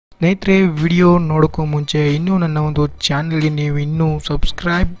ಸ್ನೇಹಿತರೆ, ವಿಡಿಯೋ ನೋಡೋಕ್ಕೂ ಮುಂಚೆ ಇನ್ನೂ ನನ್ನ ಒಂದು ಚಾನಲ್ಗೆ ನೀವು ಇನ್ನೂ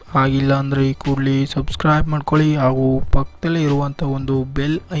ಸಬ್ಸ್ಕ್ರೈಬ್ ಆಗಿಲ್ಲ ಅಂದರೆ ಕೂಡಲೇ ಸಬ್ಸ್ಕ್ರೈಬ್ ಮಾಡ್ಕೊಳ್ಳಿ ಹಾಗೂ ಪಕ್ಕದಲ್ಲೇ ಇರುವಂಥ ಒಂದು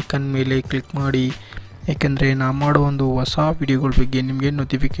ಬೆಲ್ ಐಕನ್ ಮೇಲೆ ಕ್ಲಿಕ್ ಮಾಡಿ. ಏಕೆಂದರೆ ನಾನು ಮಾಡೋ ಒಂದು ಹೊಸ ವಿಡಿಯೋಗಳ ಬಗ್ಗೆ ನಿಮಗೆ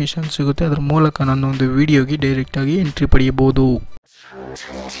ನೋಟಿಫಿಕೇಷನ್ ಸಿಗುತ್ತೆ. ಅದರ ಮೂಲಕ ನನ್ನ ಒಂದು ವಿಡಿಯೋಗೆ ಡೈರೆಕ್ಟಾಗಿ ಎಂಟ್ರಿ ಪಡೆಯಬಹುದು.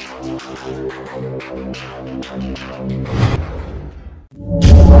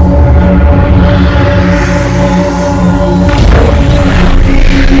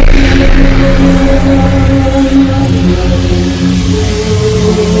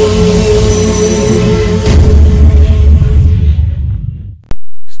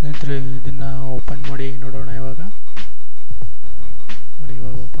 ಸ್ನೇಹಿತರೆ, ಇದನ್ನು ಓಪನ್ ಮಾಡಿ ನೋಡೋಣ. ಇವಾಗ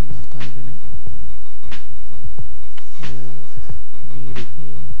ಓಪನ್ ಮಾಡ್ತಾ ಇದ್ದೀನಿ. ಈ ರೀತಿ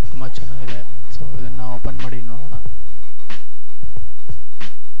ತುಂಬ ಚೆನ್ನಾಗಿದೆ. ಸೊ ಇದನ್ನು ಓಪನ್ ಮಾಡಿ ನೋಡೋಣ.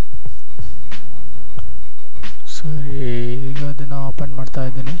 ಸರಿ, ಈಗ ಅದನ್ನು ಓಪನ್ ಮಾಡ್ತಾ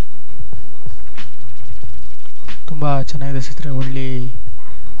ಇದ್ದೀನಿ. ತುಂಬ ಚೆನ್ನಾಗಿದೆ ಸ್ನೇಹಿತರೆ. ಒಳ್ಳೆ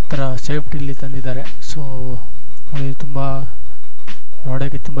ಆ ಥರ ಸೇಫ್ಟಿಲಿ ತಂದಿದ್ದಾರೆ. ಸೊ ತುಂಬ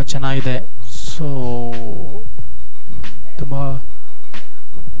ನೋಡೋಕ್ಕೆ ತುಂಬ ಚೆನ್ನಾಗಿದೆ. ಸೊ ತುಂಬ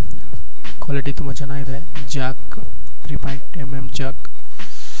ಕ್ವಾಲಿಟಿ ತುಂಬ ಚೆನ್ನಾಗಿದೆ. ಜಾಕ್ 3.mm ಜಾಕ್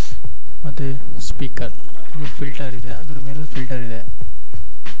ಮತ್ತು ಸ್ಪೀಕರ್, ಇದು ಫಿಲ್ಟರ್ ಇದೆ, ಅದ್ರ ಮೇಲೆ ಫಿಲ್ಟರ್ ಇದೆ.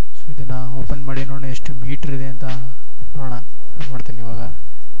 ಸೊ ಇದನ್ನು ಓಪನ್ ಮಾಡಿ ನೋಡೋಣ ಎಷ್ಟು ಮೀಟ್ರ್ ಇದೆ ಅಂತ ನೋಡೋಣ. ಓಪನ್ ಮಾಡ್ತೀನಿ ಇವಾಗ.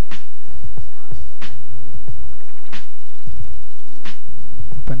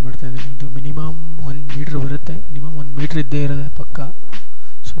 ಓಪನ್ ಮಾಡ್ತಾ ಇದ್ದೀನಿ. ಇದು ಮಿನಿಮಮ್ 1 ಮೀಟ್ರ್ ಬರುತ್ತೆ. ಮಿನಿಮಮ್ 1 ಮೀಟ್ರ್ ಇದ್ದೇ ಇರೋದೆ ಪಕ್ಕ.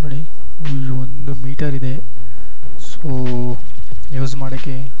 ಸೊ ನೋಡಿ, 1 ಮೀಟರ್ ಇದೆ. ಸೊ ಯೂಸ್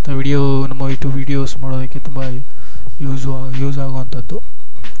ಮಾಡೋಕ್ಕೆ ಅಥವಾ ನಮ್ಮ ವಿಡಿಯೋಸ್ ಮಾಡೋದಕ್ಕೆ ತುಂಬ ಯೂಸ್ ಆಗುವಂಥದ್ದು.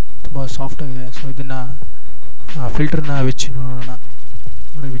 ತುಂಬ ಸಾಫ್ಟಾಗಿದೆ. ಸೊ ಇದನ್ನು ಫಿಲ್ಟ್ರನ್ನ ಬಿಚ್ಚಿ ನೋಡೋಣ.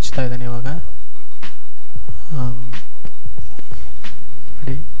 ನೋಡಿ, ಬಿಚ್ತಾ ಇದ್ದಾನೆ ಇವಾಗ.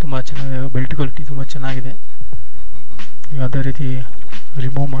 ನೋಡಿ, ತುಂಬ ಚೆನ್ನಾಗಿದೆ. ಬೆಲ್ಟ್ ಕ್ವಾಲಿಟಿ ತುಂಬ ಚೆನ್ನಾಗಿದೆ. ಯಾವುದೇ ರೀತಿ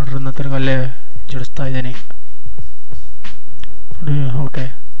ರಿಮೂವ್ ಮಾಡೋದನ್ನ ತಿರ್ಗಲ್ಲೇ ಜಡಿಸ್ತಾ ಇದ್ದೀನಿ. ನೋಡಿ, ಓಕೆ,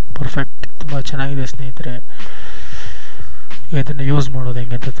 ಪರ್ಫೆಕ್ಟ್, ತುಂಬ ಚೆನ್ನಾಗಿದೆ ಸ್ನೇಹಿತರೆ. ಇದನ್ನು ಯೂಸ್ ಮಾಡೋದು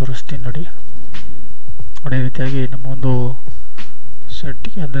ಹೆಂಗೆ ಅಂತ ತೋರಿಸ್ತೀನಿ ನೋಡಿ. ಅದೇ ರೀತಿಯಾಗಿ ನಮ್ಮ ಒಂದು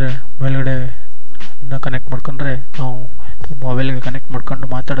ಸೆಟ್ಗೆ ಅಂದರೆ ಮೇಲ್ಗಡೆ ಇದನ್ನ ಕನೆಕ್ಟ್ ಮಾಡ್ಕೊಂಡ್ರೆ ನಾವು ಮೊಬೈಲ್ಗೆ ಕನೆಕ್ಟ್ ಮಾಡ್ಕೊಂಡು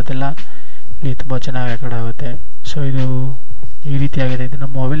ಮಾತಾಡೋದೆಲ್ಲ ಇಲ್ಲಿ ತುಂಬ ಚೆನ್ನಾಗಿ ರೆಕಾರ್ಡ್ ಆಗುತ್ತೆ. ಸೊ ಇದು ಈ ರೀತಿಯಾಗಿದೆ. ಇದು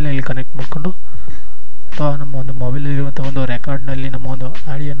ನಮ್ಮ ಮೊಬೈಲ್ನಲ್ಲಿ ಕನೆಕ್ಟ್ ಮಾಡಿಕೊಂಡು ಅಥವಾ ನಮ್ಮ ಒಂದು ಮೊಬೈಲಲ್ಲಿರುವಂಥ ಒಂದು ರೆಕಾರ್ಡ್ನಲ್ಲಿ ನಮ್ಮ ಒಂದು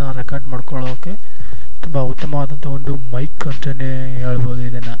ಆಡಿಯೋನ ರೆಕಾರ್ಡ್ ಮಾಡ್ಕೊಳ್ಳೋಕ್ಕೆ ತುಂಬ ಉತ್ತಮವಾದಂಥ ಒಂದು ಮೈಕ್ ಅಂತಲೇ ಹೇಳ್ಬೋದು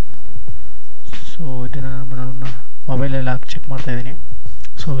ಇದನ್ನು. ಸೊ ಇದನ್ನು ನಾನು ಮೊಬೈಲಲ್ಲಿ ಹಾಕಿ ಚೆಕ್ ಮಾಡ್ತಾಯಿದ್ದೀನಿ.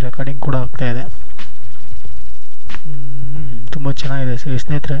 ಸೊ ರೆಕಾರ್ಡಿಂಗ್ ಕೂಡ ಆಗ್ತಾಯಿದೆ. ತುಂಬ ಚೆನ್ನಾಗಿದೆ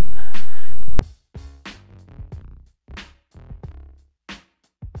ಸ್ನೇಹಿತರೆ.